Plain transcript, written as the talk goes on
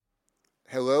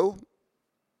Hello,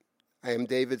 I am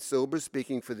David Silber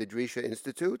speaking for the Drisha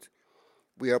Institute.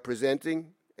 We are presenting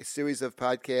a series of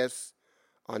podcasts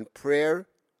on prayer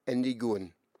and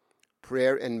nigun,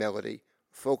 prayer and melody,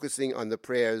 focusing on the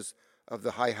prayers of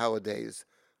the high holidays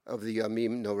of the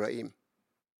Yamim Noraim.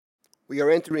 We are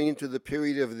entering into the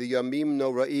period of the Yamim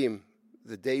Noraim,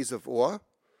 the days of awe,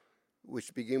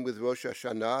 which begin with Rosh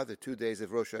Hashanah, the 2 days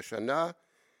of Rosh Hashanah,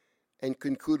 and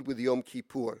conclude with Yom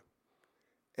Kippur.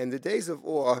 And the days of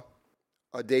awe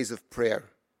are days of prayer.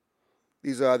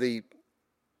 These are the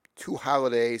two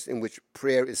holidays in which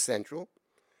prayer is central.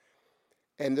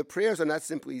 And the prayers are not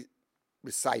simply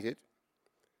recited.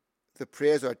 The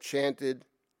prayers are chanted.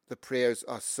 The prayers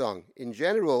are sung. In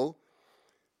general,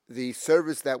 the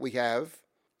service that we have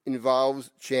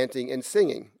involves chanting and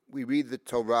singing. We read the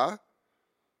Torah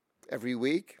every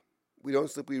week. We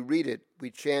don't simply read it, we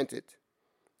chant it.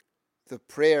 The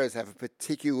prayers have a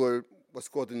particular, what's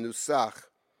called a nusach,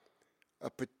 a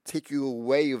particular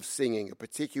way of singing, a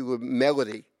particular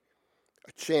melody,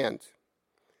 a chant.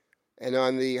 And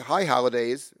on the high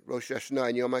holidays, Rosh Hashanah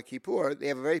and Yom Kippur, they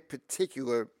have a very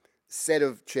particular set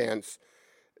of chants.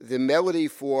 The melody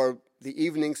for the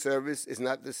evening service is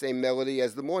not the same melody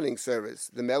as the morning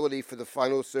service. The melody for the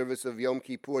final service of Yom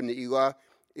Kippur Ne'ilah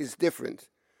is different.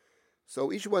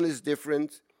 So each one is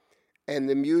different, and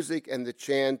the music and the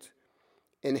chant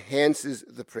enhances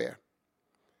the prayer.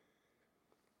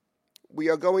 We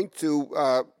are going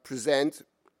to present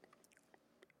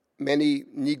many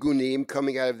nigunim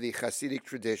coming out of the Hasidic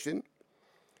tradition,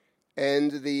 and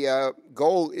the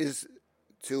goal is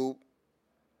to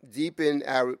deepen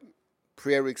our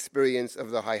prayer experience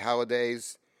of the high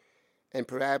holidays and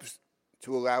perhaps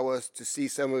to allow us to see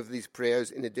some of these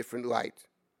prayers in a different light.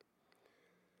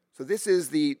 So this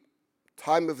is the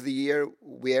time of the year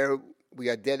where we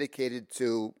are dedicated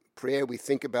to prayer. We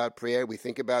think about prayer. We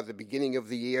think about the beginning of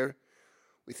the year.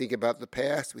 We think about the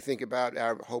past. We think about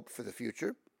our hope for the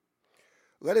future.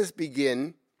 Let us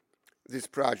begin this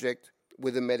project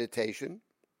with a meditation.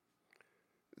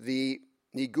 The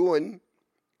nigun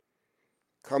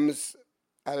comes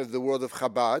out of the world of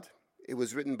Chabad. It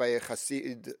was written by a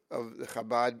Hasid of the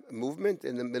Chabad movement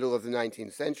in the middle of the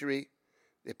 19th century,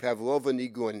 the Pavlova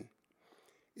nigun.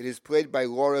 It is played by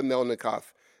Laura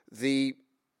Melnikoff. The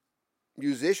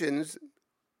musicians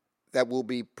that will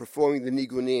be performing the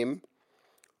nigunim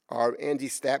are Andy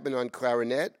Statman on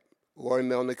clarinet, Laura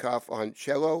Melnikoff on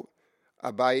cello,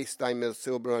 Abai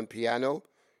Steinmetz-Silber on piano,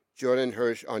 Jordan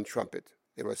Hirsch on trumpet.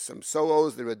 There are some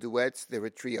solos, there are duets, there are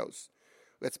trios.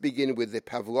 Let's begin with the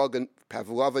Pavlova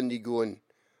nigun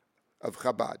of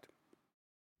Chabad.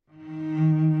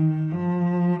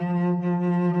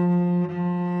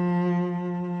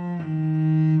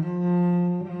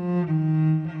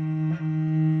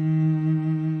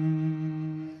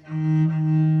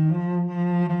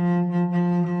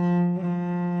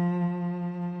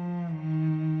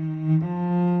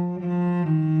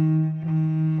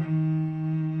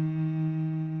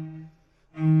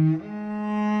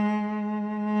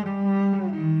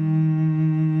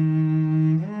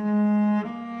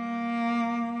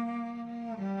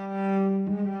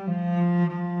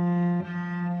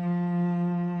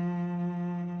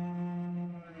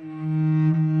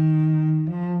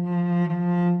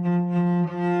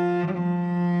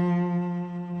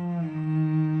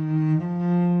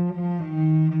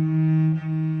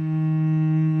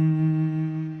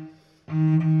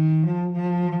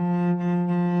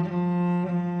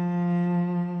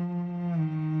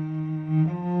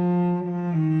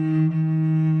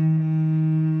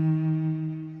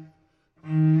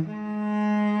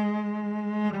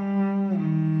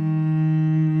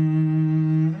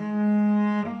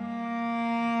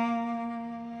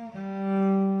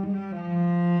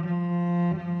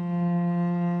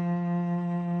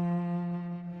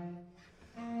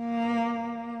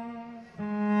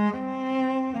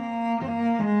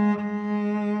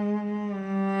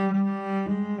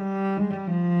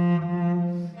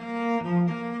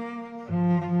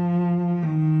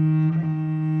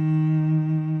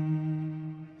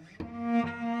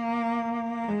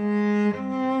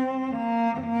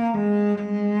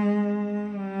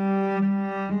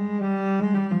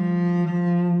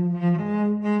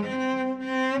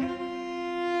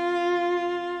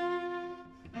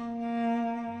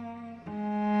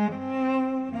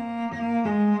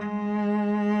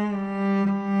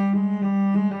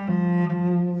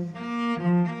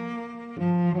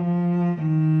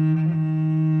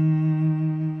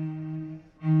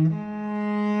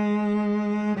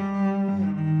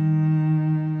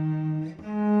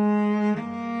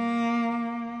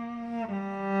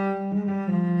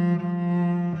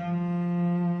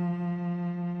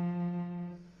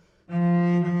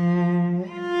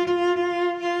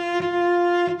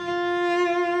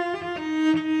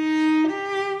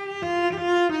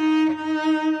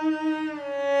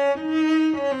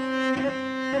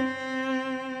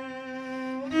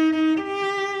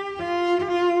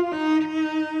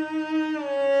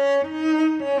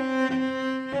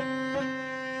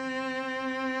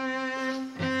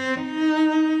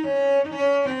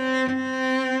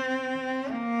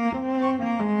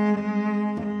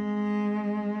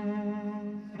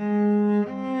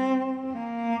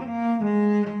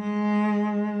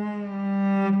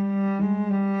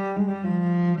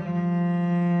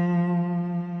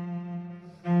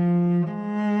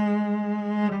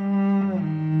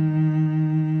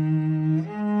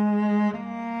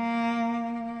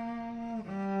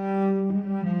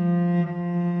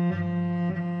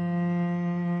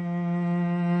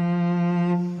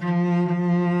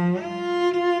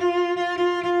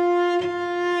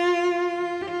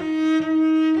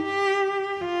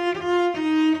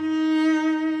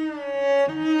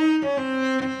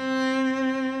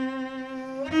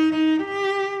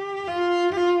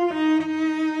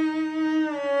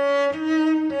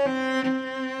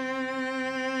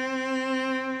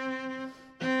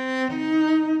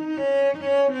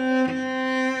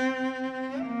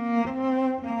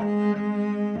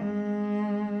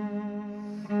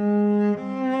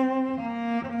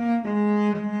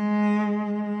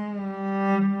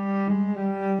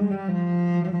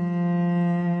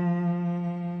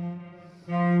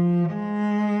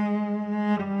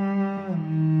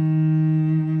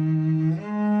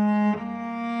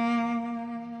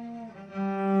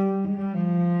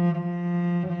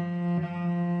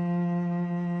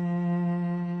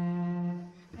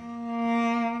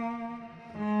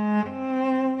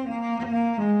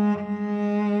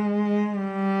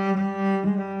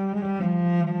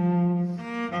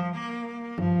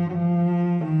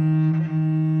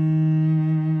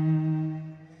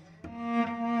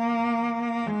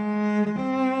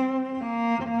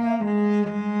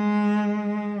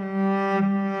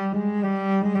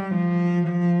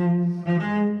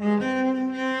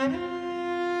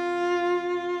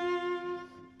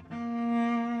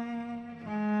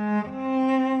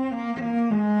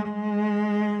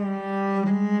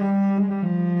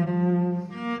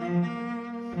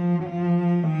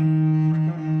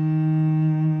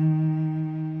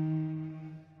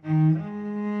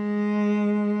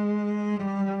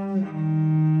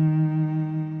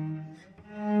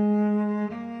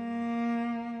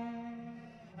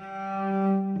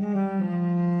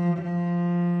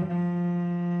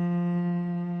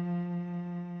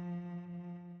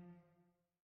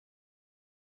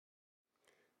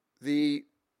 The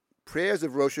prayers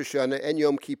of Rosh Hashanah and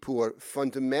Yom Kippur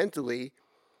fundamentally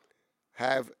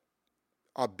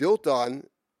are built on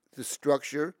the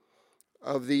structure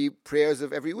of the prayers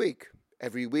of every week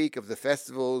of the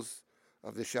festivals,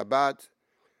 of the Shabbat.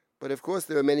 But of course,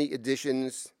 there are many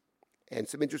additions and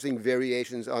some interesting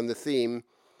variations on the theme,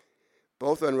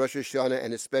 both on Rosh Hashanah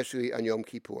and especially on Yom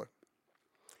Kippur.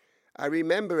 I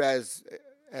remember as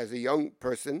a young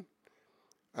person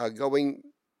going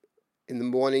in the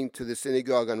morning to the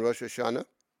synagogue on Rosh Hashanah,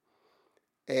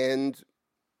 and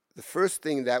the first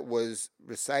thing that was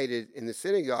recited in the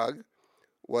synagogue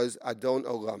was Adon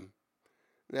Olam.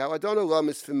 Now, Adon Olam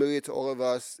is familiar to all of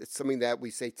us. It's something that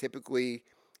we say typically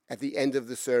at the end of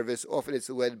the service. Often it's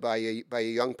led by a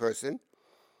young person.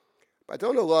 But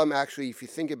Adon Olam, actually, if you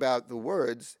think about the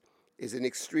words, is an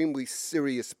extremely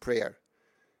serious prayer.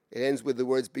 It ends with the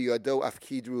words, Biyado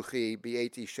afkid ruchi,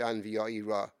 bi'eti shan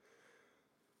v'ya'ira.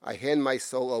 I hand my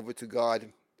soul over to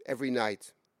God every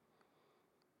night.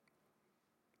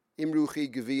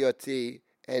 Imruchi gviyati,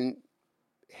 and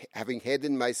having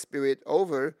handed my spirit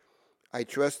over, I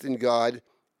trust in God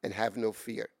and have no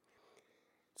fear.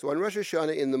 So on Rosh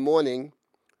Hashanah in the morning,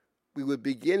 we would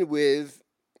begin with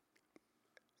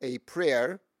a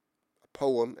prayer, a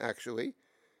poem actually,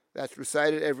 that's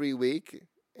recited every week.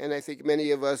 And I think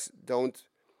many of us don't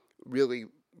really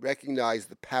recognize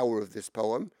the power of this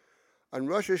poem. On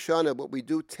Rosh Hashanah, what we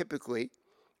do typically,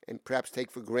 and perhaps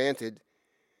take for granted,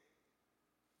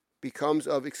 becomes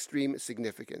of extreme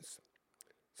significance.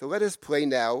 So let us play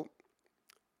now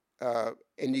a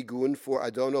nigun for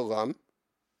Adon Olam,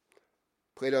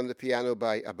 played on the piano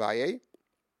by Abaye,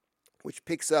 which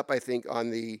picks up, I think,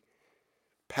 on the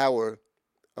power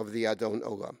of the Adon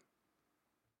Olam.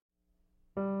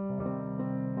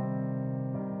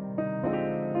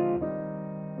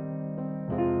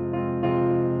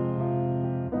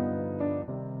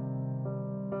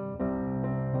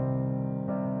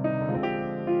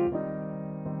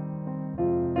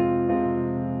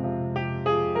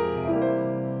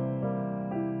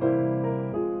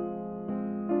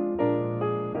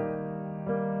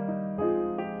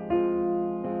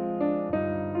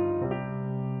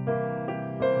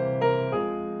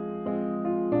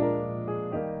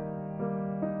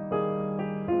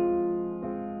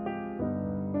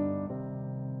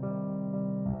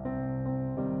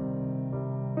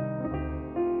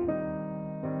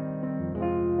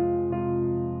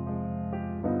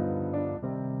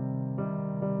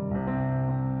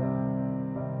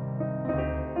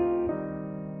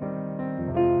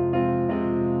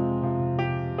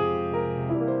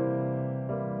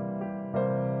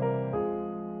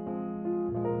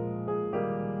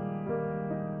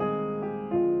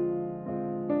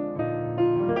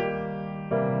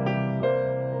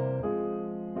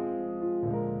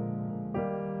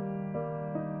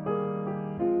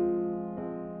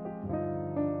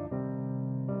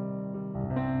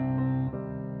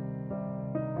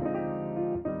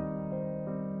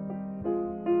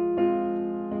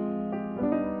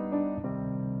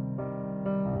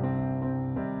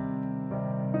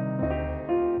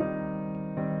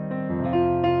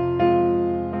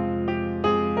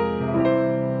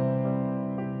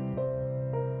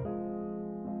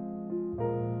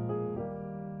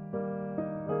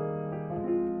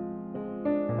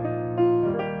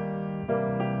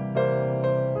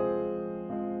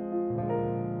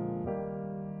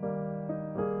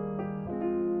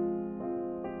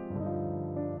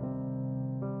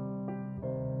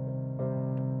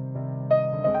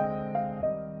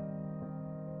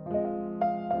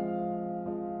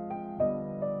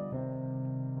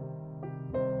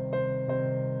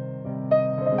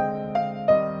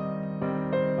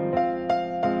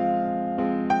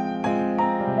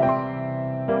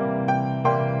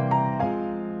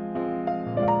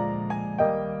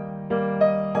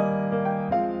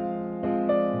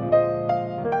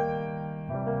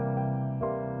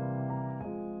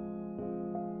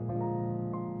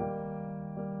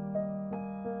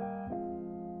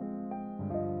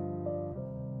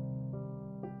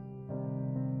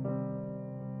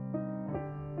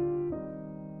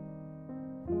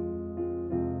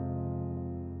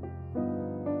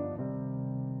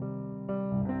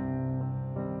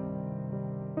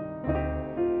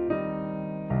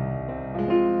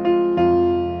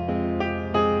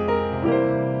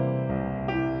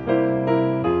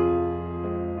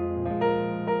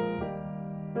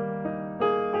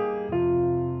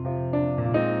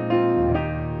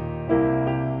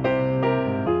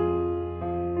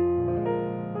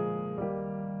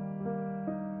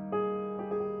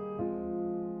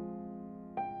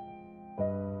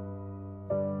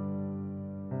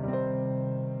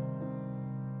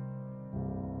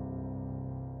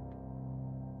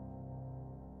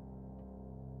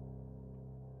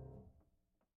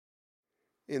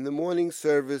 In the morning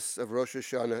service of Rosh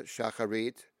Hashanah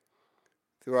Shacharit,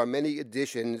 there are many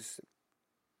additions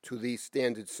to the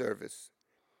standard service.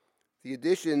 The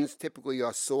additions typically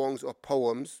are songs or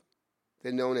poems.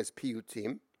 They're known as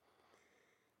piyutim.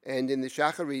 And in the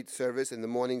Shacharit service, in the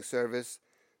morning service,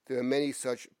 there are many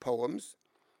such poems.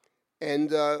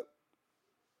 And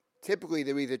typically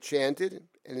they're either chanted,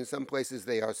 and in some places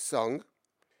they are sung.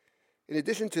 In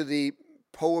addition to the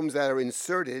poems that are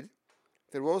inserted,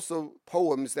 there are also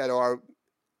poems that are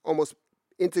almost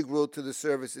integral to the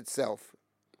service itself,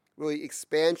 really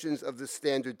expansions of the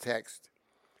standard text.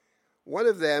 One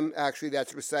of them, actually,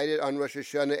 that's recited on Rosh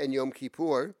Hashanah and Yom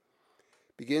Kippur,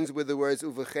 begins with the words,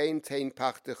 Uvechein tein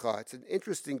pachtecha. It's an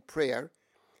interesting prayer.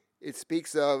 It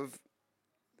speaks of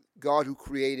God who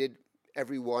created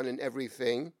everyone and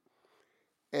everything,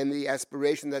 and the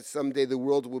aspiration that someday the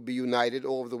world will be united,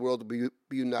 all of the world will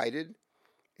be united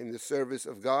in the service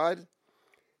of God,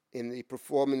 in the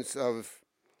performance of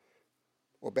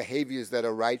or behaviors that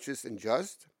are righteous and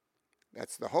just.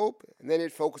 That's the hope. And then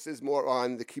it focuses more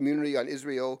on the community, on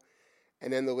Israel,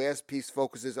 and then the last piece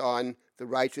focuses on the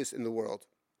righteous in the world.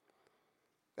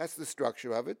 That's the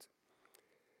structure of it.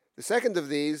 The second of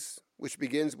these, which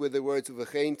begins with the words,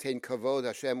 Uvechein tein kavod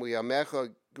Hashem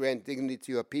liyamecha, grant dignity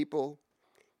to your people,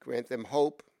 grant them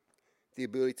hope, the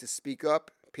ability to speak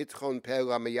up, pitchon per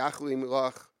lameyachlim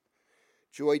lach,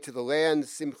 joy to the land,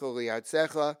 simcha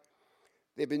li'artzecha.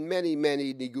 There have been many,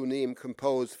 many nigunim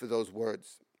composed for those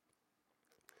words.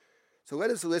 So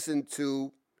let us listen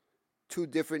to two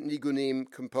different nigunim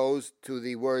composed to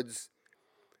the words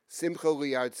simcha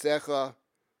li'artzecha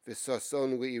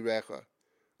v'sason li'irecha,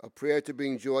 a prayer to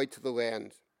bring joy to the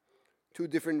land. Two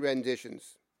different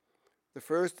renditions. The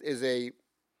first is a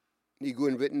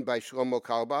nigun written by Shlomo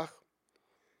Carlebach,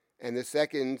 and the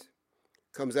second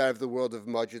comes out of the world of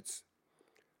Mudgets,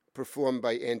 performed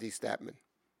by Andy Statman.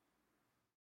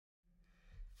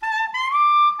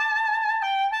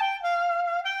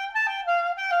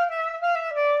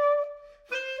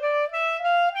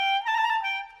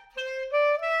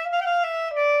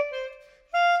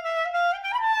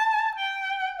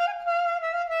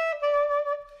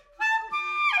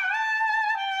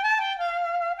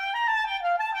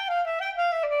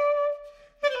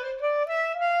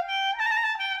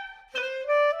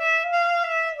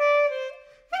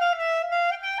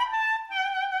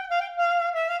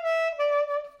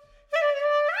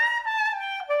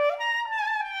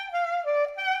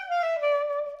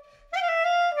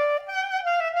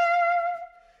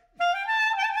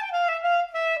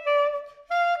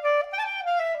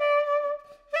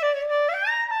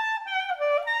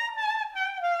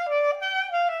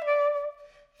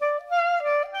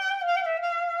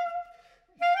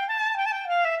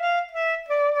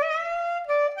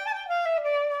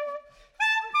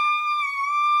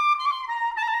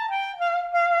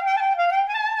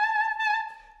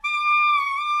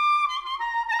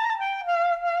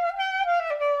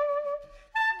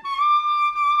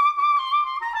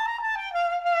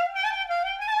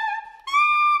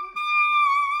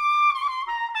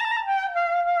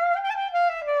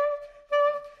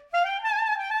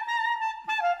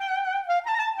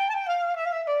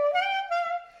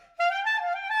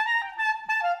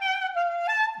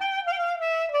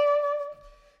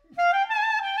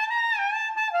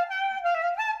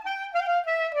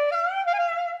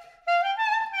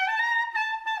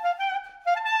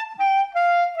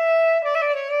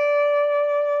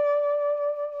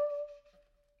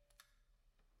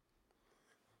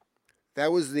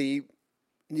 That was the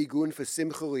nigun for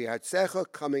Simcha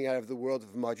Li'artzecha, coming out of the world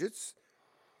of Mudgets.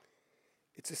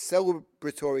 It's a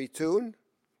celebratory tune.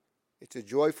 It's a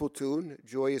joyful tune,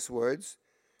 joyous words.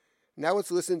 Now let's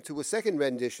listen to a second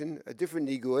rendition, a different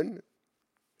nigun,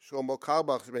 Shlomo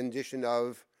Carlebach's rendition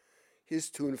of his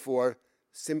tune for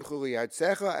Simcha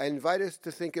Li'artzecha. I invite us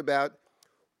to think about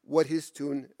what his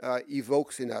tune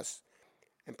evokes in us,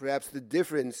 and perhaps the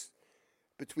difference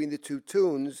between the two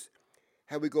tunes,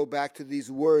 how we go back to these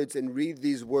words and read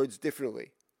these words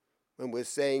differently. When we're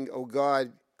saying, "Oh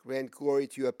God, grant glory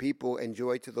to your people and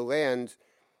joy to the land,"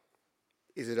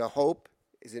 is it a hope?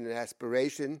 Is it an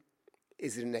aspiration?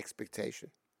 Is it an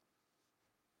expectation?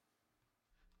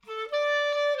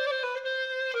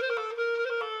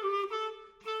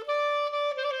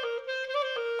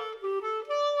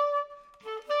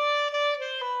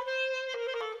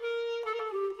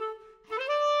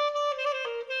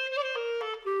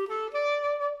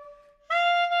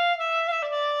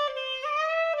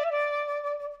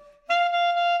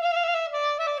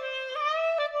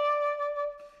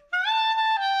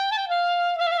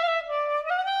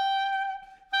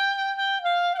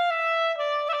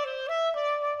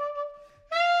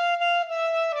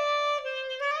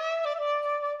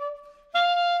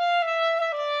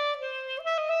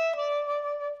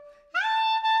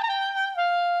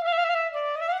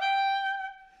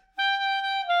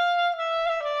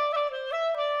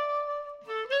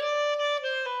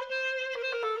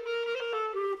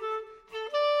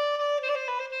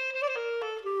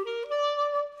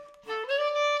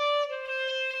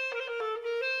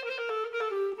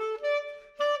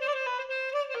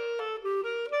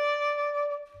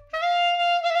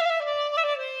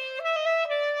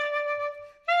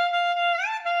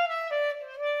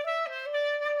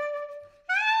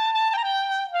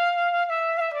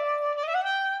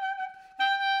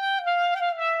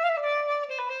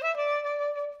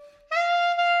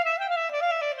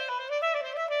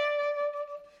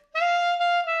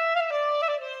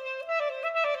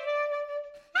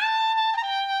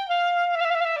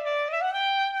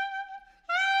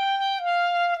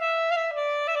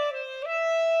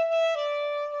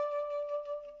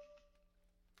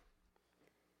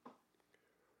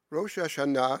 Rosh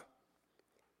Hashanah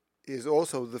is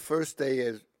also the first day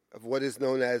of what is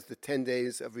known as the 10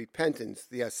 days of repentance,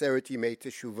 the Aseret Yemei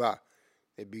Teshuvah.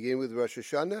 They begin with Rosh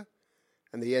Hashanah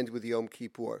and they end with Yom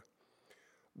Kippur.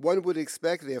 One would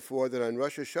expect, therefore, that on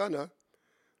Rosh Hashanah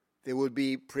there would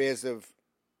be prayers of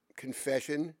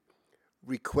confession,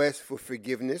 requests for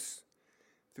forgiveness.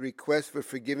 The requests for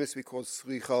forgiveness we call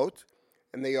slichot,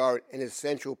 and they are an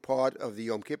essential part of the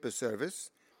Yom Kippur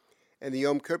service. And the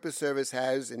Yom Kippur service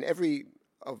has, in every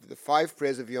of the 5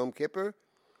 prayers of Yom Kippur,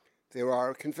 there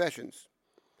are confessions.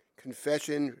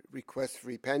 Confession, request for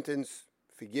repentance,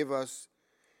 forgive us.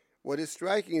 What is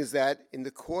striking is that in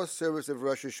the core service of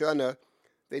Rosh Hashanah,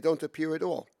 they don't appear at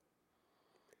all.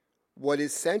 What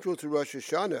is central to Rosh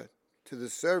Hashanah, to the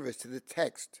service, to the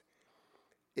text,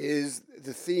 is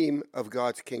the theme of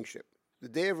God's kingship. The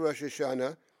day of Rosh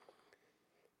Hashanah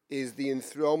is the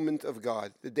enthronement of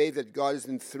God. The day that God is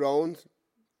enthroned,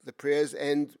 the prayers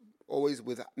end always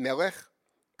with Melech,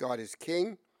 God is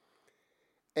king.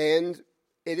 And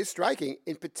it is striking,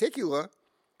 in particular,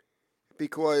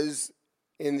 because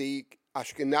in the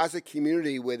Ashkenazi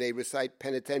community where they recite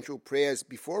penitential prayers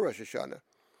before Rosh Hashanah,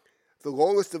 the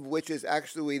longest of which is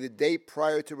actually the day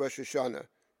prior to Rosh Hashanah,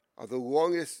 are the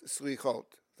longest slichot,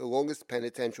 the longest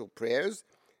penitential prayers,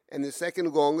 and the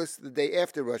second longest the day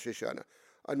after Rosh Hashanah.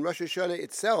 On Rosh Hashanah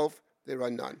itself, there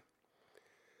are none.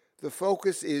 The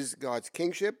focus is God's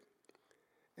kingship,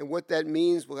 and what that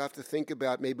means we'll have to think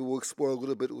about. Maybe we'll explore a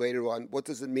little bit later on. What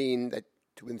does it mean that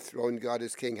to enthrone God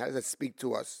as king? How does that speak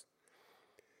to us?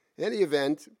 In any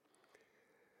event,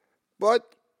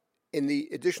 but in the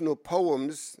additional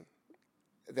poems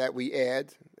that we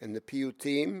add in the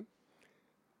piyutim,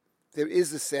 there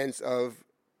is a sense of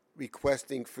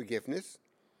requesting forgiveness,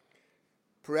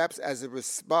 perhaps as a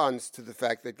response to the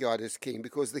fact that God is king,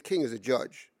 because the king is a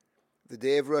judge. The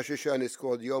day of Rosh Hashanah is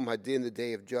called Yom Hadin, the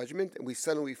day of judgment, and we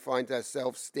suddenly find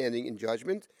ourselves standing in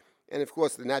judgment. And of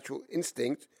course, the natural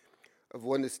instinct of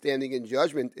one is standing in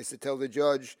judgment is to tell the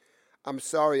judge, I'm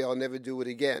sorry, I'll never do it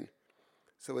again.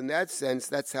 So in that sense,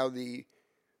 that's how the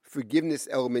forgiveness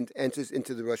element enters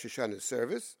into the Rosh Hashanah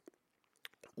service.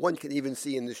 One can even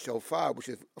see in the shofar, which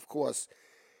is, of course,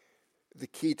 the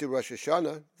key to Rosh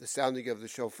Hashanah, the sounding of the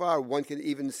shofar. One can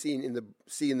even see in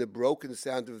the broken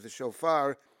sound of the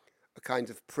shofar a kind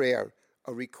of prayer,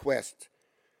 a request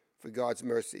for God's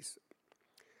mercies.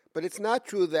 But it's not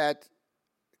true that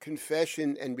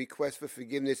confession and request for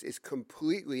forgiveness is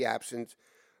completely absent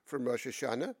from Rosh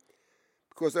Hashanah,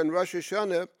 because on Rosh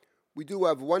Hashanah, we do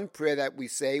have one prayer that we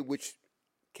say, which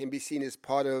can be seen as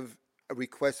part of a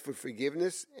request for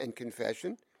forgiveness and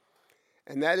confession,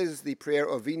 and that is the prayer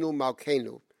Avinu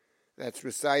Malkeinu, that's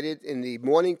recited in the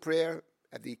morning prayer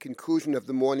at the conclusion of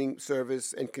the morning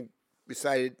service and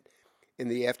recited in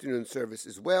the afternoon service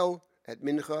as well at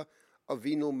Mincha,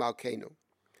 Avinu Malkeinu.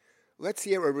 Let's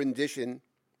hear a rendition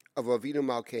of Avinu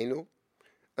Malkeinu,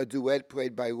 a duet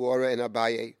played by Laura and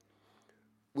Abaye,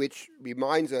 which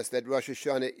reminds us that Rosh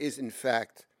Hashanah is in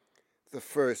fact the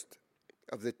first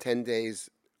of the 10 days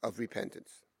of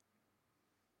repentance.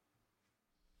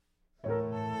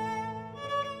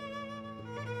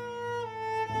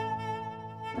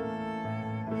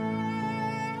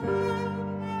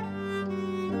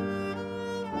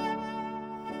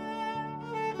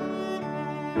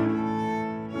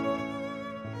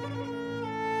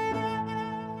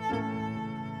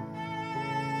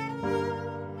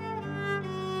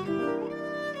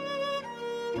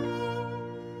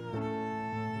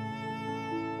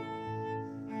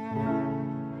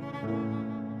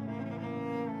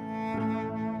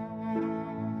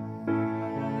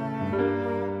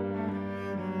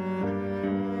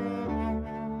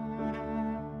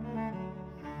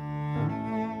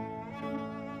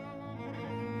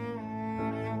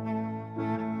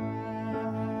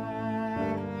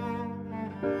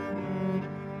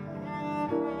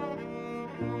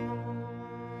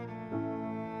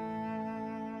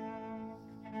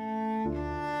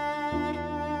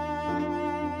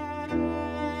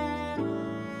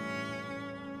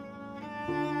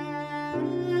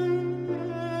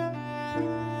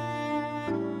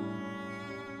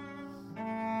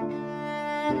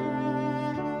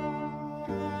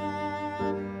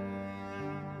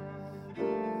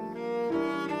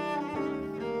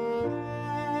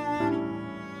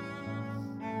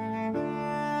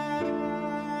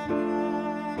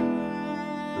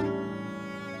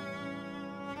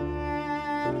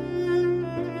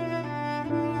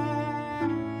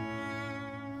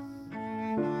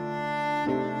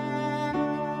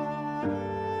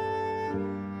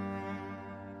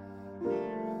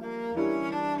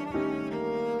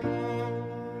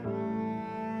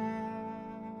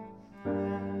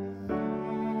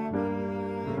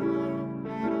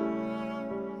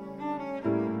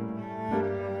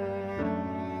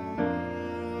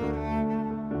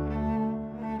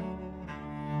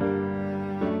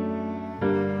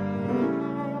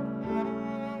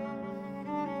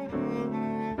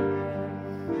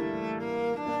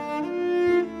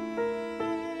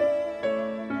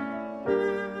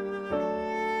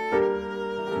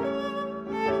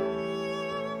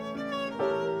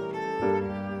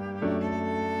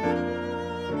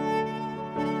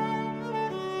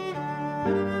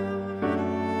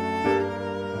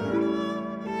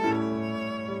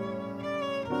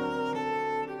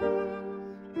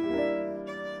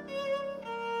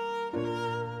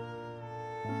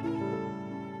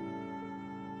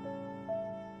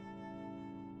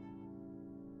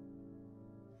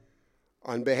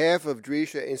 On behalf of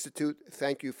Drisha Institute,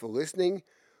 thank you for listening.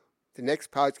 The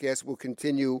next podcast will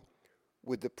continue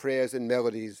with the prayers and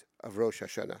melodies of Rosh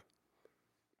Hashanah.